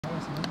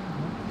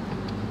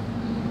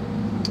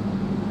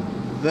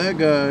that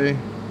guy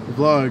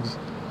vlogs,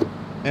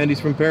 and he's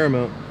from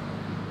Paramount.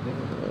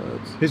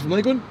 He's from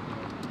Lakewood?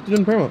 He's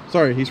in Paramount.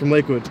 Sorry, he's from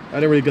Lakewood. I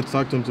didn't really get to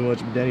talk to him too much,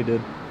 but Danny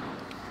did.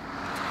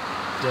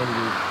 Danny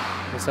did.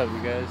 What's up,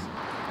 you guys?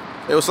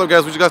 Hey, what's up,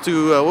 guys? We just got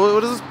to,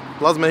 what is this?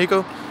 Plaza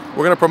Mexico?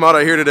 We're going to promote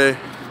out here today.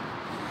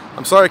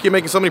 I'm sorry I keep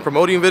making so many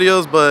promoting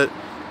videos, but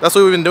that's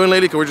what we've been doing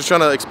lately, because we're just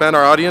trying to expand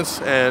our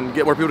audience and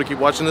get more people to keep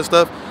watching this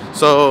stuff.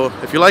 So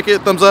if you like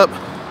it, thumbs up.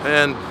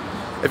 And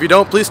if you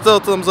don't, please still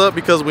thumbs up,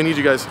 because we need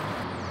you guys.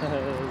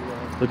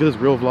 Look at this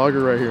real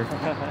vlogger right here.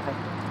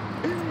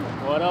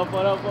 What up,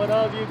 what up, what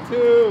up,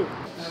 YouTube?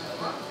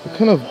 What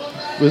kind of,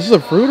 is this a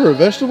fruit or a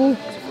vegetable?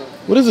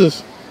 What is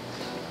this?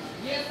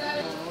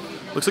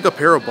 Looks like a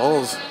pair of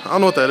balls. I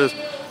don't know what that is.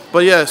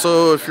 But yeah,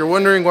 so if you're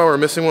wondering why we're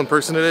missing one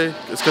person today,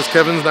 it's because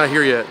Kevin's not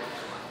here yet.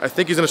 I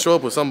think he's gonna show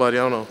up with somebody,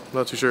 I don't know. I'm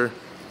not too sure.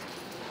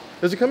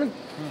 Is he coming?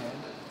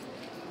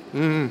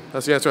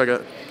 That's the answer I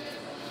got.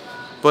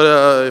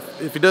 But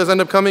if he does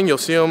end up coming, you'll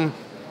see him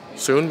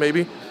soon,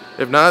 maybe.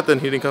 If not, then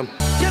he didn't come.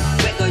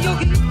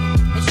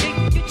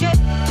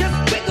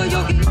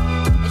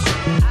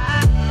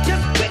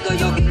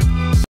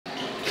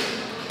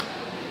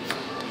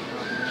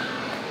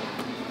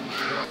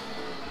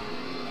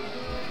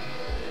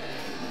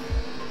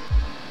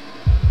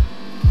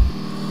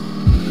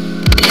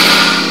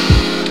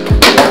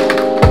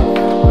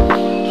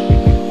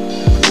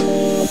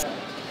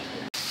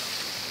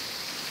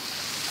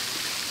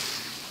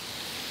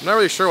 I'm not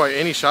really sure why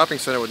any shopping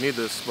center would need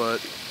this, but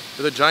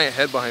there's a giant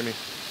head behind me.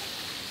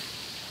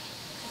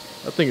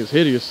 That thing is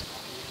hideous.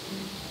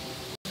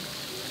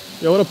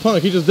 Yo, what a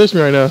punk. He just dished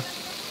me right now.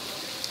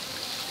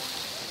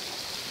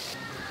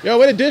 Yo,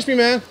 way to dish me,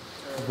 man.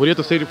 What do you have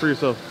to say for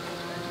yourself?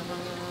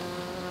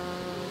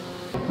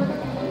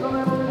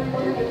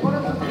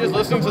 You just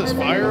listening to this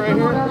fire right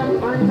here?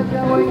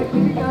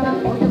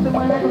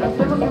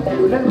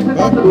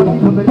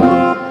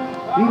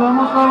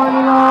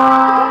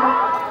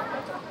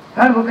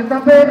 Huh?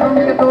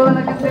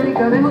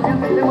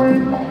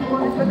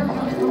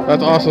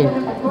 That's awesome.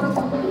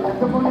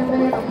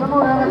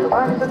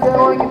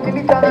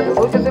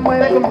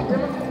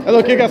 That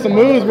little kid got some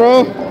moves,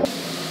 bro.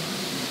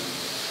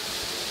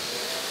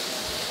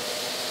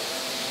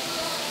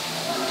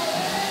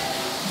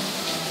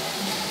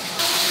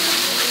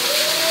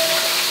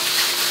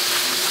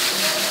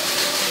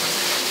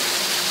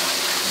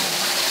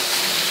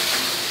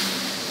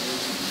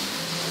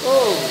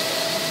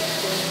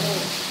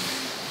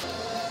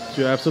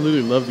 Dude, I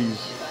absolutely love these.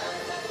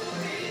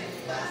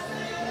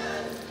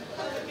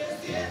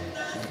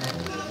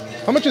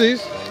 How much are these?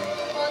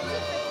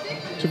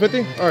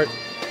 $2.50? All right.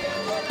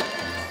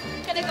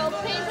 Can I go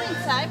paper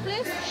inside,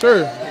 please?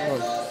 Sure.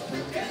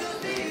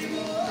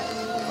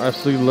 I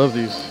absolutely love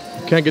these.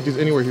 You can't get these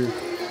anywhere here.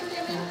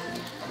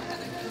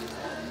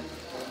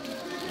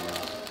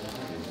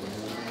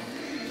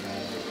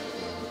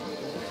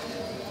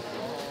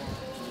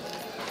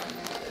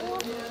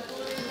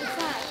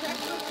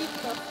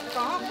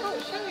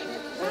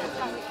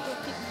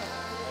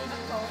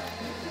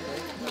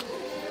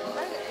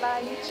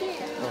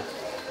 Oh,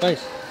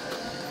 thanks.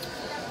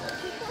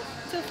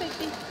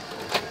 250.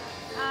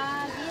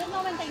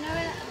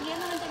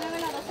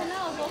 10.99 la docena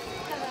o dos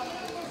cada uno.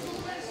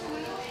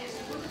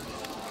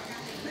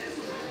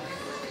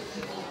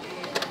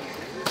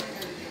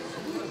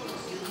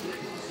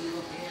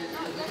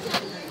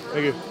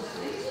 Thank you.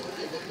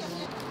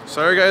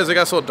 Sorry guys, it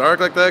got so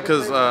dark like that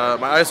because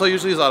my ISO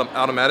usually is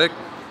automatic,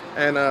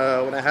 and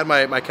when I had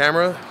my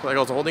camera, like I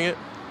was holding it,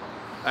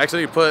 I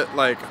actually put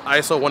like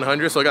ISO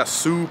 100, so it got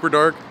super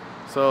dark.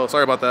 So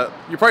sorry about that.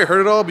 You probably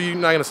heard it all, but you're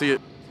not gonna see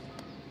it.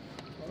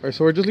 All right,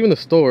 so we're just leaving the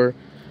store,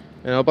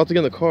 and I'm about to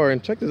get in the car,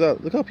 and check this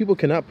out. Look how people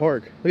cannot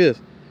park. Look at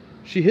this.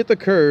 She hit the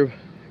curb,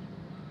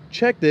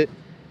 checked it,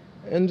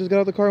 and just got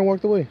out the car and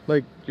walked away.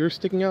 Like, you're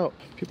sticking out.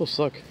 People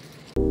suck.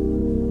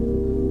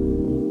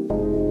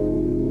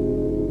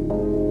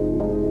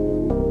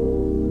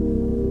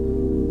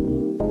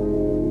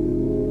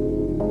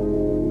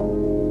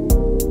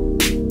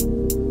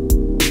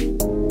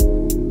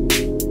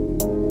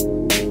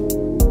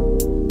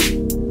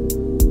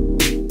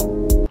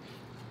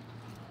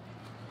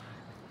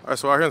 Alright,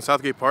 so we're here in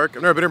Southgate Park.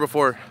 I've never been here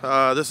before.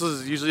 This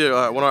is usually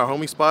one of our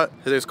homie spot.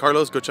 His name is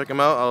Carlos. Go check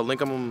him out. I'll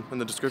link him in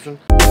the description.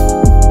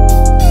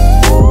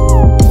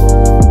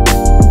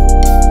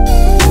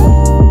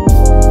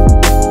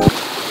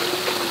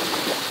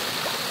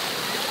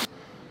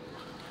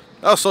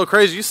 That was so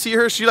crazy. You see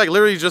her? She like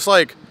literally just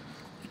like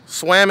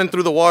swam in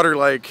through the water.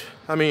 Like,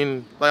 I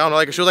mean, like, I don't know,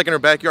 like she was like in her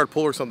backyard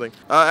pool or something.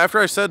 After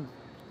I said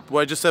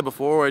what I just said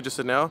before, what I just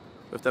said now,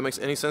 if that makes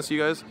any sense to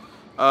you guys.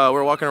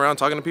 We're walking around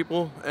talking to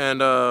people, and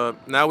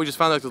now we just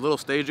found like this little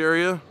stage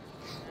area.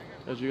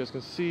 As you guys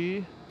can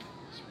see,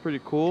 it's pretty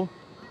cool.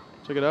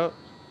 Check it out.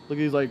 Look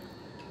at these like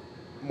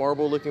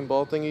marble looking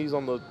ball thingies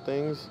on the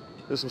things.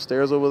 There's some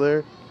stairs over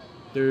there.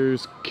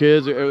 There's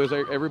kids, there's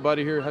like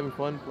everybody here having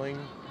fun playing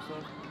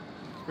stuff.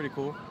 It's pretty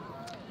cool.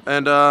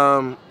 And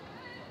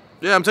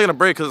yeah, I'm taking a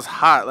break because it's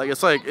hot. Like,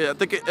 it's like, I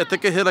think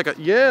it hit like a,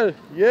 yeah,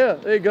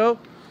 there you go.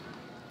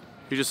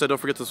 He just said don't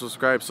forget to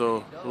subscribe.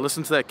 So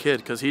listen to that kid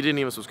because he didn't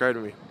even subscribe to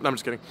me. No, I'm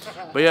just kidding.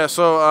 But yeah,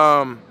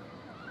 so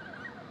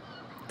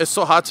it's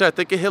so hot today. I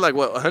think it hit like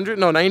what 100?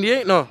 No,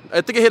 98. No,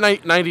 I think it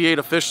hit 98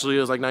 officially. It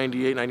was like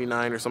 98,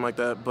 99 or something like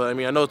that. But I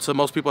mean, I know to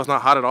most people it's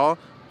not hot at all.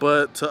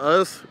 But to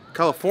us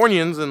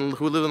Californians and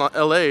who live in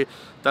LA,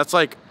 that's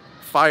like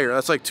fire.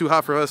 That's like too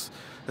hot for us.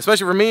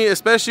 Especially for me.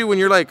 Especially when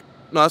you're like,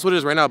 no, that's what it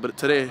is right now. But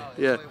today,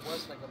 yeah.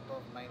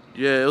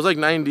 Yeah, it was like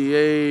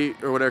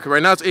 98 or whatever. 'Cause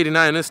right now it's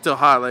 89 and it's still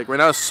hot. Like right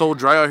now it's so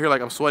dry out here. Like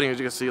I'm sweating as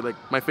you can see. Like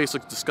my face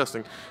looks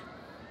disgusting.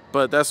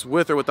 But that's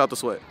with or without the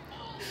sweat.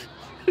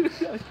 I'm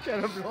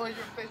trying to blow your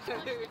face.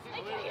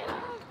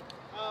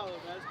 Oh,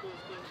 that's cool.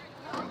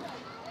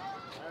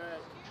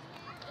 Alright.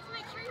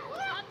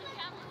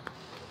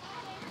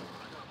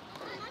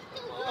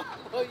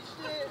 Oh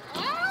shit.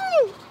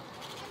 Oh!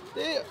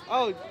 Damn.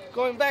 Oh,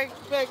 going back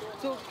to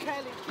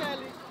Cali.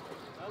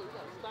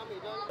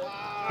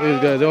 Hey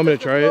guys, they want me to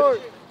try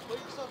it.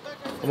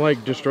 I'm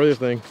like destroy this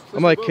thing.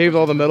 I'm like caved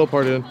all the metal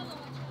part in.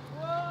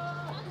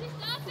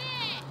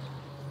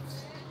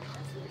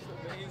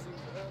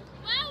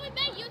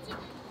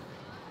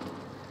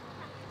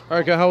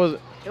 Alright, how was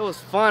it? It was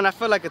fun. I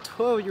felt like a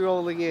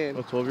 12-year-old again.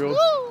 A 12-year-old?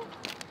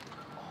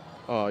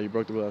 Oh, you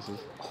broke the glasses.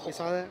 You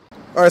saw that?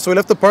 Alright, so we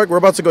left the park. We're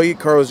about to go eat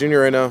Carl's Jr.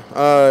 right now.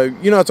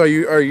 You know, it's our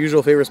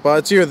usual favorite spot.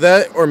 It's either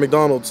that or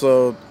McDonald's.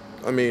 So,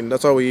 I mean,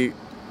 that's all we eat.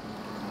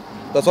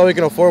 That's all we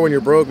can afford when you're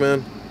broke,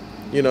 man.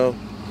 You know,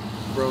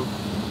 broke.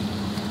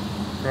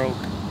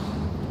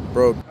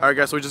 Alright,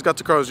 guys, so we just got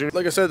to Carl's Jr.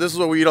 Like I said, this is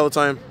what we eat all the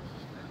time.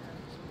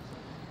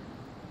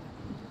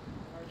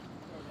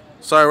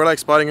 Sorry, we're like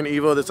spotting an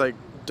Evo that's like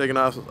taking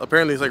off.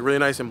 Apparently, it's like really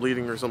nice and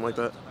bleeding or something like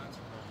that.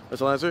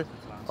 That's a Lancer?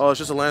 Oh, it's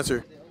just a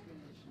Lancer.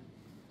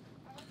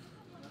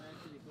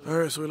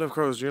 Alright, so we left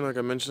Carl's Jr. like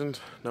I mentioned.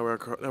 Now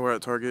we're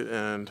at Target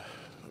and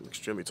I'm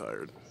extremely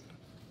tired.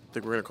 I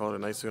think we're gonna call it a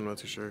night soon, I'm not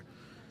too sure.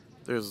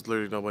 There's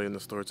literally nobody in the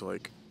store to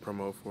like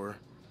promote for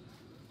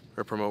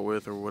or promote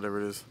with or whatever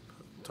it is.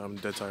 So I'm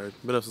dead tired.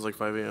 Been up since like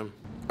 5 a.m.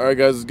 Alright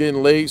guys, it's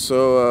getting late,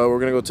 so we're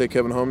gonna go take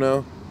Kevin home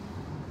now.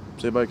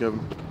 Say bye,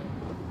 Kevin.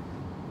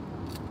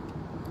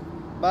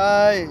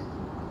 Bye.